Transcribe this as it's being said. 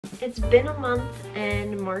It's been a month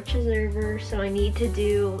and March is over, so I need to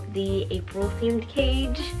do the April themed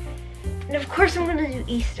cage. And of course I'm gonna do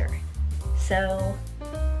Easter. So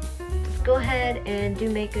let's go ahead and do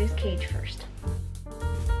Mako's cage first.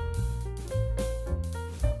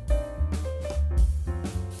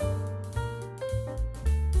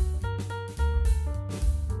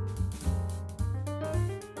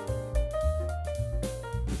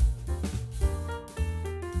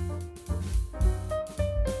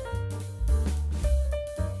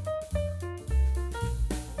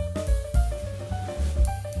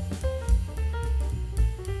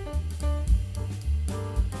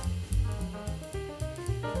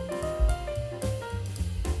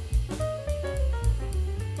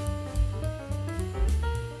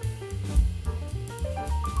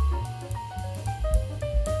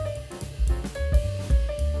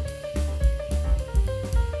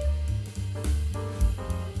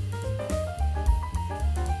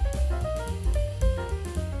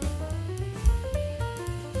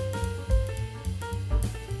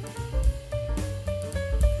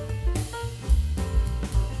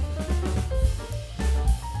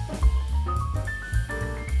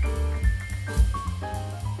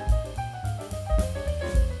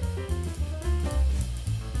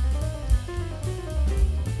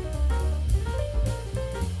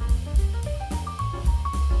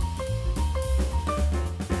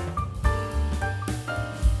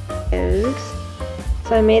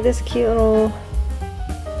 So I made this cute little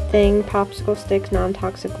thing, popsicle sticks,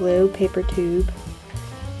 non-toxic glue, paper tube,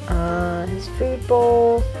 his food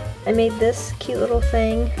bowl. I made this cute little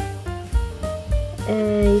thing,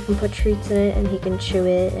 and you can put treats in it and he can chew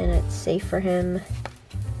it and it's safe for him.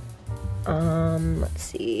 Let's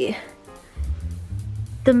see.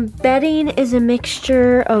 The bedding is a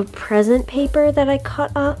mixture of present paper that I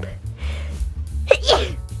cut up.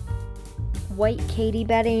 White Katie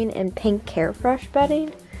bedding and pink Carefresh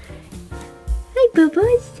bedding. Hi,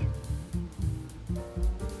 boo-boos.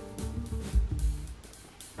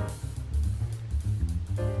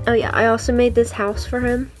 Oh yeah, I also made this house for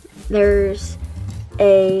him. There's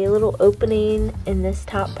a little opening in this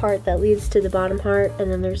top part that leads to the bottom part,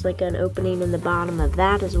 and then there's like an opening in the bottom of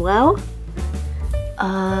that as well.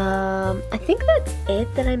 I think that's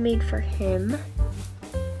it that I made for him.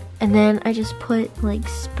 And then I just put like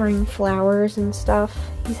spring flowers and stuff.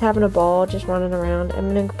 He's having a ball just running around.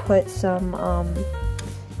 I'm gonna put some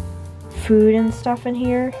food and stuff in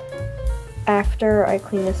here after I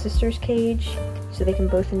clean the sister's cage so they can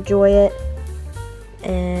both enjoy it.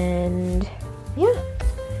 And yeah.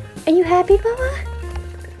 Are you happy, Bubba?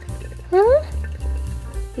 Huh?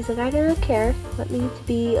 He's like, I don't care. Let me to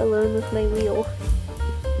be alone with my wheel.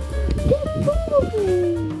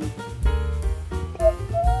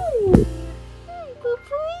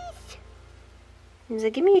 He's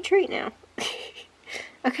like, give me a treat now.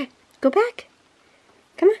 Okay, go back.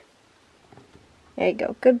 Come on. There you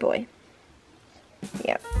go, good boy.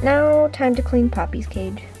 Yeah, now time to clean Poppy's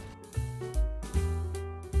cage.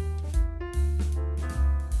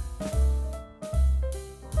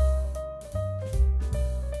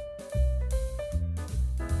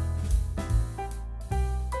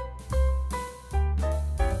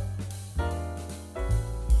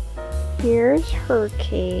 Here's her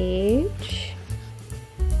cage.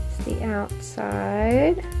 The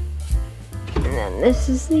outside, and then this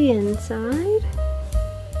is the inside.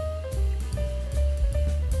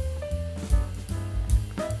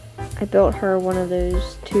 I built her one of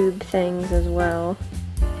those tube things as well.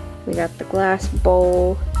 We got the glass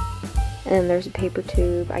bowl, and there's a paper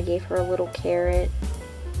tube. I gave her a little carrot,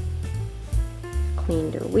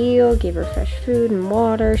 cleaned her wheel, gave her fresh food and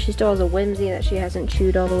water. She still has a whimsy that she hasn't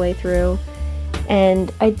chewed all the way through.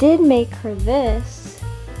 And I did make her this,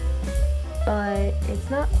 but it's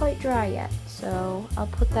not quite dry yet, so I'll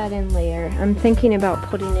put that in later. I'm thinking about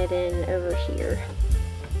putting it in over here.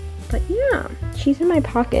 But yeah, she's in my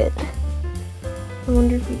pocket. I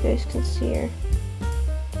wonder if you guys can see her.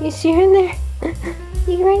 Can you see her in there?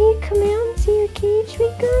 You ready to come out and see your cage,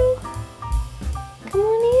 sweet girl? Come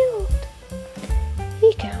on out. Here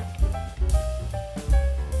you go.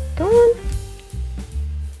 Go on.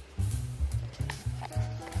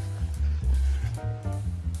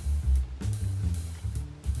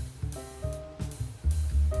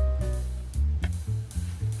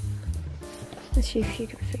 Let's see if she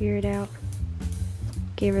can figure it out.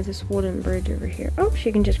 Gave her this wooden bridge over here. Oh,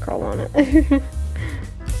 she can just crawl on it.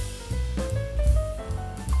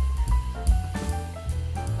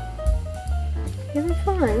 Having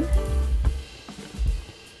fun.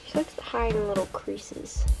 She likes to hide in little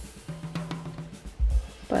creases.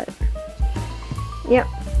 But, yeah.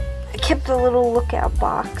 kept a little lookout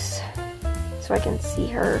box so I can see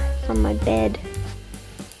her from my bed.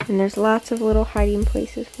 And there's lots of little hiding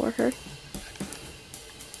places for her.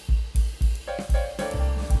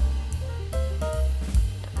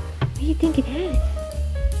 What do you think it is?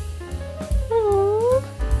 Aww.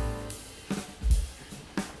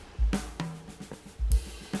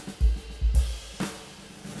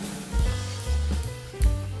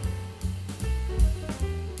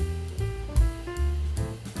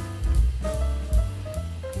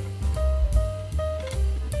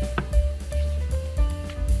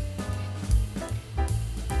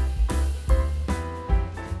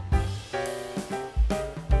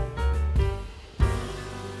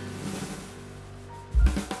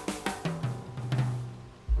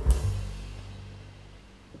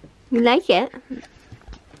 You like it?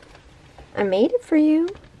 I made it for you.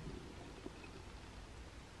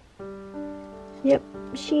 Yep,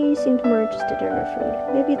 she seems more interested in her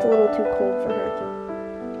food. Maybe it's a little too cold for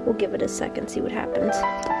her. We'll give it a second, see what happens.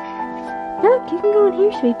 Look, you can go in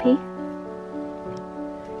here, sweet pea.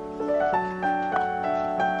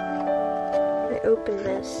 I open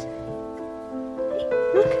this. Hey,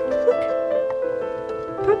 look.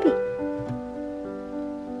 Puppy.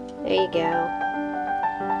 There you go.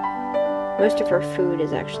 Most of her food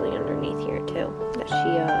is actually underneath here too, that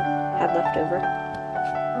she had left over.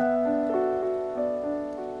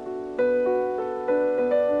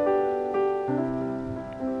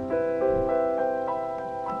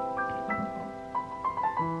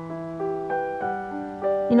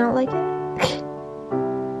 You not like it?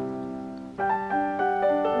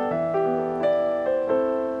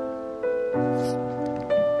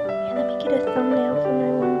 Yeah, let me get a thumbnail for my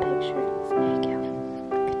one picture. There you go.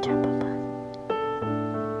 Good job, Papa.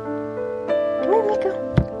 Come here, Miko.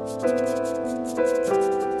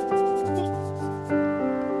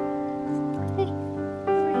 Hey. Hey,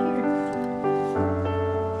 over here.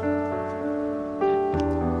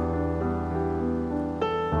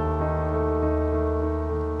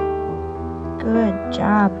 Good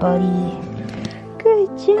job, buddy. Good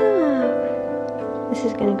job. This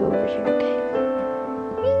is gonna go over here, okay?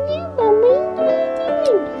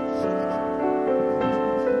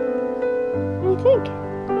 What do you think?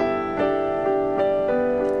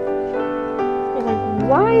 You're like,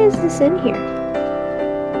 why is this in here?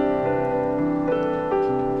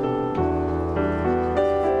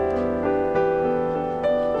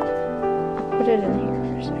 I'll put it in here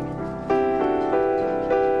for a second.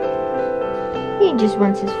 He just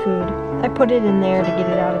wants his food. I put it in there to get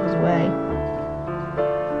it out of his way.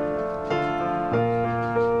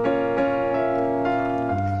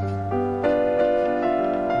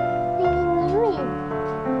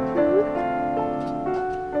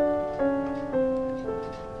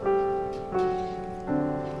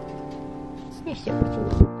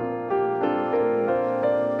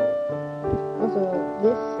 Also,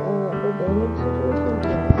 this whole bandage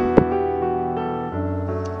situation,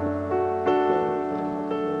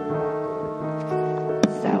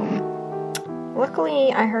 so, luckily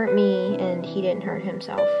I hurt me and he didn't hurt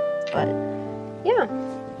himself, but yeah.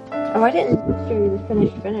 Oh, I didn't show you the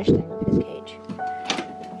finish thing of his cage.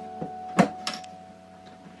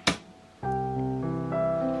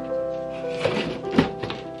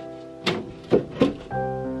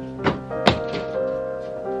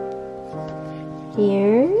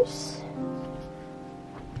 Here's,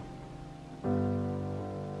 oh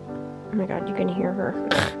my god, you can hear her.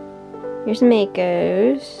 Here's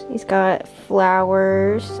Mako's. He's got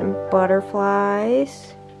flowers and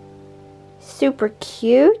butterflies. Super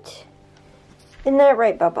cute. Isn't that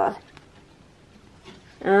right, Bubba?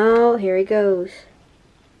 Oh, here he goes.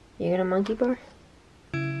 You got a monkey bar?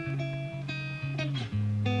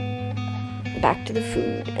 Back to the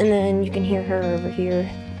food. And then you can hear her over here.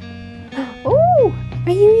 Oh,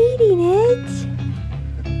 are you eating it?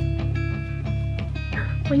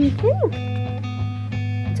 What do you think?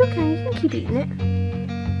 It's okay, you can keep eating it.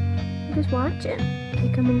 I'm just watching. Can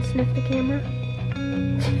you come and sniff the camera?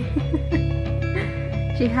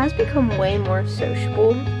 She has become way more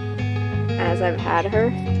sociable as I've had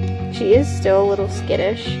her. She is still a little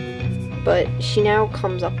skittish, but she now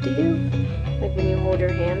comes up to you, like when you hold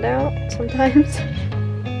her hand out sometimes.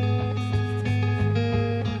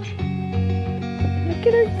 Look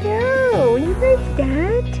at her go! You like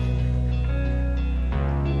that?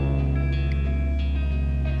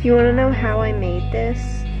 If you want to know how I made this,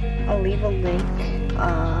 I'll leave a link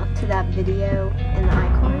to that video in the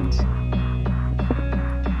iCards.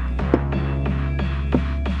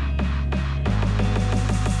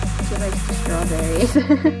 She likes the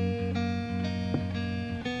strawberries.